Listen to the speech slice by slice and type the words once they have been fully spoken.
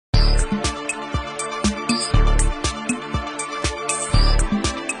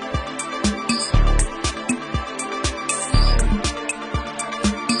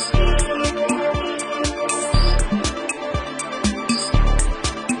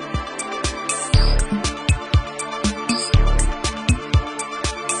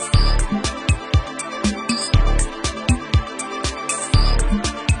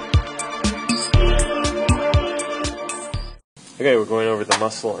going over the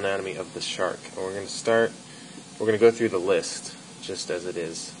muscle anatomy of the shark. And we're going to go through the list just as it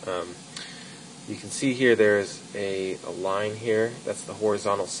is. You can see here there's a line here. That's the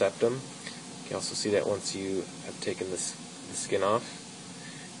horizontal septum. You can also see that once you have taken the skin off.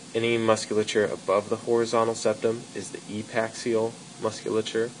 Any musculature above the horizontal septum is the epaxial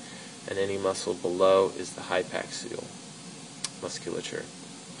musculature, and any muscle below is the hypaxial musculature.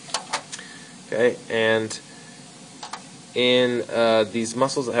 Okay, and in these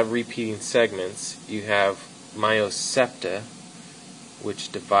muscles that have repeating segments, you have myosepta,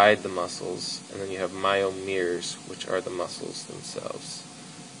 which divide the muscles, and then you have myomeres, which are the muscles themselves.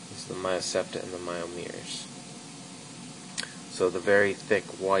 This is the myosepta and the myomeres. So the very thick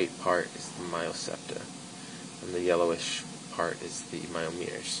white part is the myosepta, and the yellowish part is the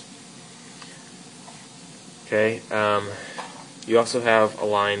myomeres. Okay, you also have a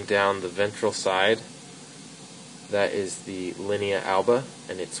line down the ventral side. That is the Linea Alba,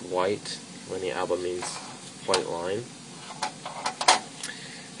 and it's white. Linea Alba means white line.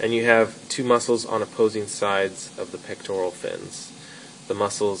 And you have two muscles on opposing sides of the pectoral fins. The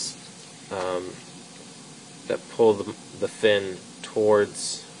muscles that pull the fin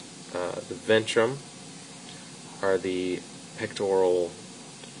towards the ventrum are the pectoral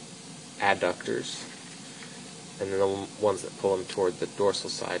adductors, and then the ones that pull them toward the dorsal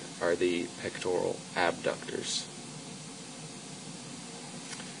side are the pectoral abductors.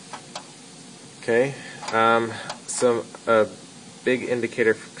 Okay, so a big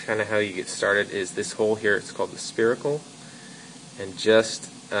indicator for kind of how you get started is this hole here. It's called the spiracle, and just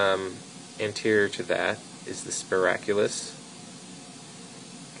anterior to that is the spiracularis.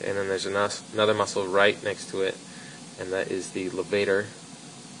 Okay, and then there's another muscle right next to it, and that is the Levator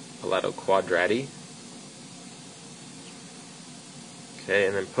Palatoquadrati. Okay,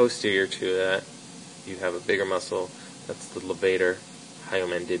 and then posterior to that, you have a bigger muscle. That's the Levator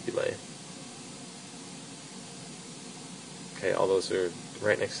Hyomandibulae. Okay, all those are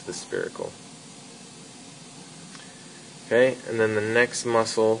right next to the spiracle. Okay, and then the next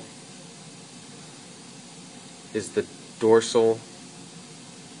muscle is the Dorsal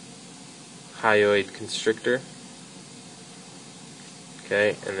Hyoid Constrictor.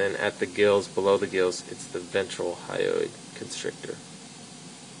 Okay, and then at the gills, below the gills, it's the Ventral Hyoid Constrictor.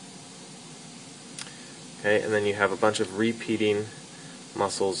 Okay, and then you have a bunch of repeating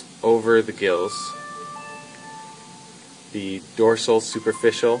muscles over the gills. The dorsal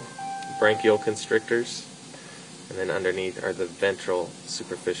superficial branchial constrictors, and then underneath are the ventral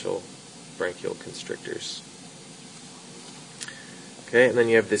superficial branchial constrictors. Okay, and then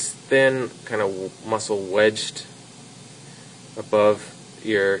you have this thin kind of muscle wedged above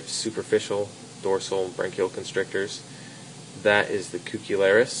your superficial dorsal branchial constrictors. That is the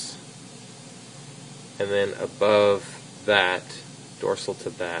Cucullaris. And then above that, dorsal to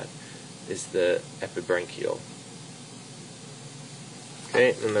that, is the epibranchial.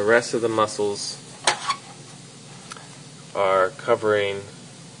 Okay, and the rest of the muscles are covering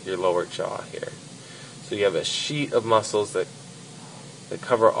your lower jaw here. So you have a sheet of muscles that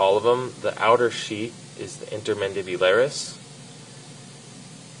cover all of them. The outer sheet is the Intermandibularis.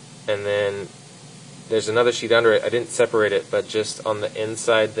 And then there's another sheet under it. I didn't separate it, but just on the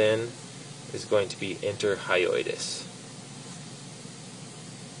inside then is going to be Interhyoideus.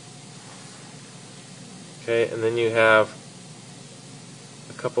 Okay, and then you have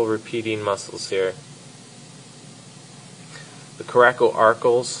a couple repeating muscles here. The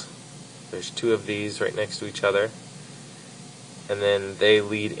coracoarcals, there's two of these right next to each other, and then they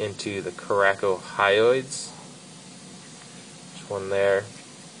lead into the Coracohyoids. There's one there.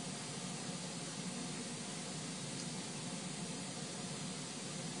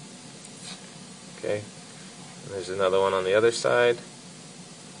 Okay, and there's another one on the other side.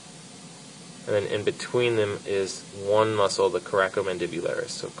 And then in between them is one muscle, the Coracomandibularis.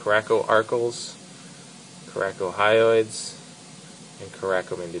 So coracoarcals, coracohyoids, and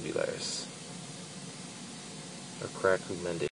Coracomandibularis. Or Coracomandibularis.